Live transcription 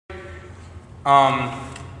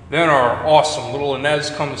Then our awesome little Inez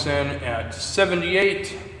comes in at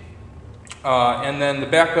 78. And then the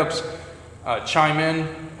backups chime in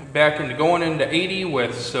back into going into 80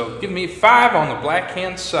 with, so give me 5 on the black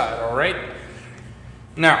hand side, all right?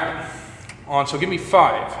 Now, so give me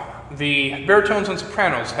 5. The baritones and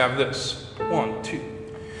sopranos have this. 1, 2.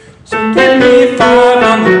 So give me 5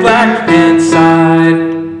 on the black hand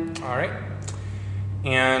side. All right.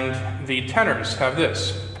 And the tenors have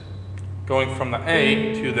this, going from the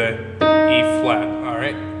A to the E flat. All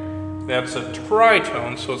right. That's a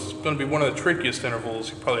tritone, so it's going to be one of the trickiest intervals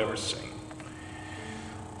you probably ever sing.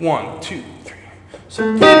 1, 2, 3.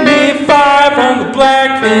 So give me 5 on the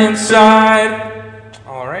black hand side.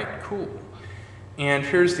 All right, cool. And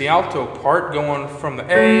here's the alto part going from the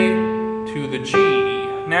A to the G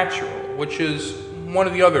natural, which is one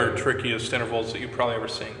of the other trickiest intervals that you probably ever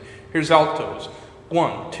sing. Here's altos.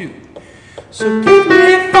 1, 2. So give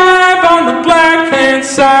me 5 on the black hand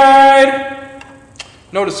side.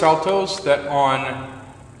 Notice altos that on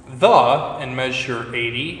the in measure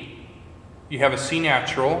 80, you have a C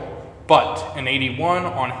natural, but in 81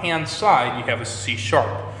 on hand side, you have a C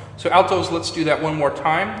sharp. So altos, let's do that one more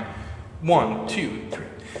time. 1, 2, 3.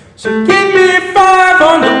 So give me 5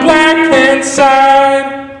 on the black hand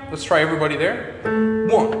side. Let's try everybody there.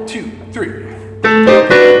 1, 2, 3.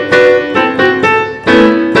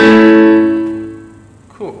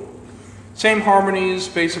 Cool. Same harmonies,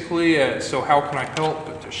 basically, so how can I help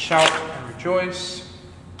but to shout and rejoice?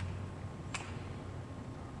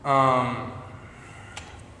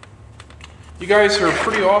 You guys are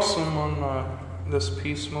pretty awesome on this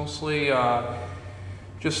piece, mostly.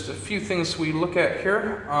 Just a few things we look at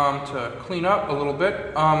here to clean up a little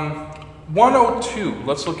bit. 102,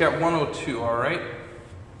 let's look at 102, all right?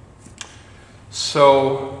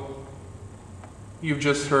 So, you've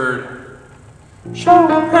just heard, show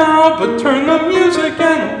up how, but turn the music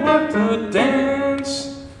and let the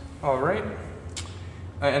dance. All right.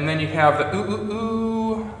 And then you have the ooh, ooh,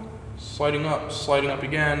 ooh, sliding up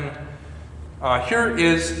again. Here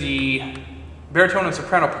is the baritone and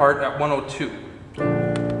soprano part at 102.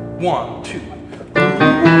 1, 2.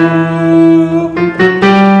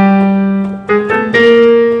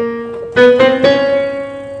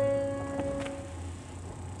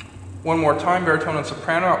 One more time, baritone and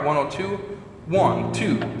soprano at 102. 1,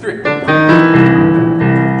 2, 3.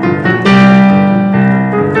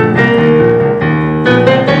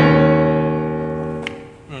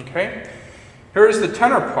 Okay. Here is the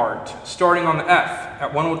tenor part, starting on the F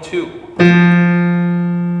at 102.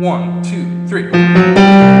 1, 2, 3.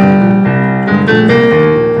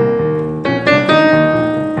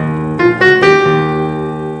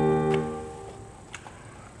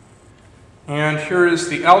 And here is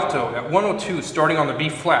the alto at 102, starting on the B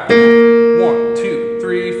flat. 1, 2,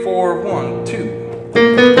 3, 4, 1, 2.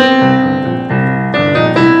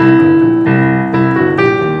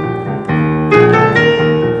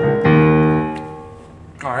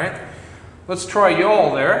 All right, let's try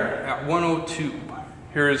y'all there at 102.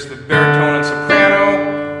 Here is the baritone and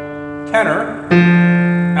soprano, tenor,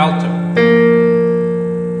 alto.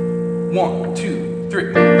 1, 2,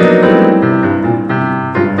 3.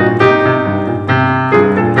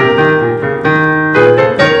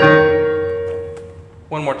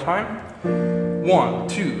 One more time. 1,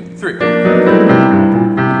 2, 3.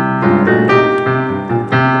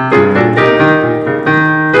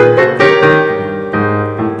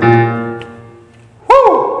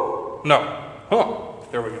 Woo! No. Huh.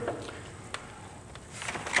 There we go.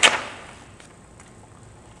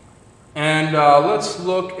 And let's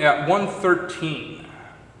look at 113.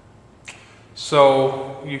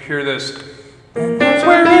 So you hear this, and that's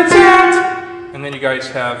where it's at. And then you guys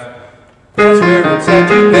have, that's where it's at,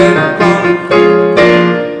 you better run.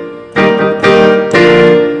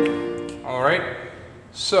 All right.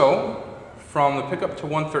 So from the pickup to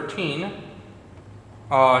 113,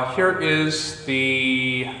 here is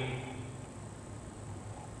the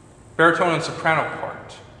baritone and soprano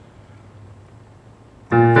part.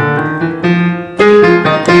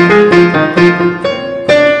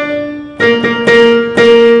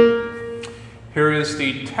 Here is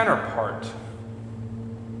the tenor part.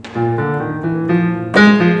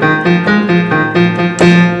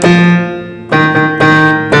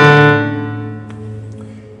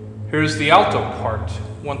 Here's the alto part,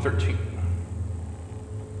 113.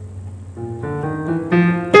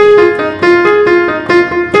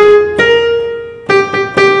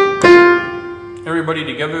 Everybody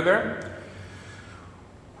together there?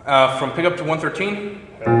 From pickup to 113.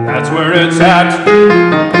 That's where it's at.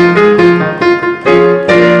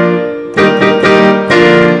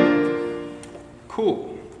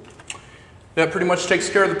 Cool. That pretty much takes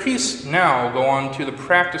care of the piece. Now go on to the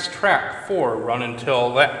practice track for Run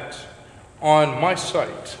Until That on my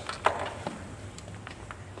site.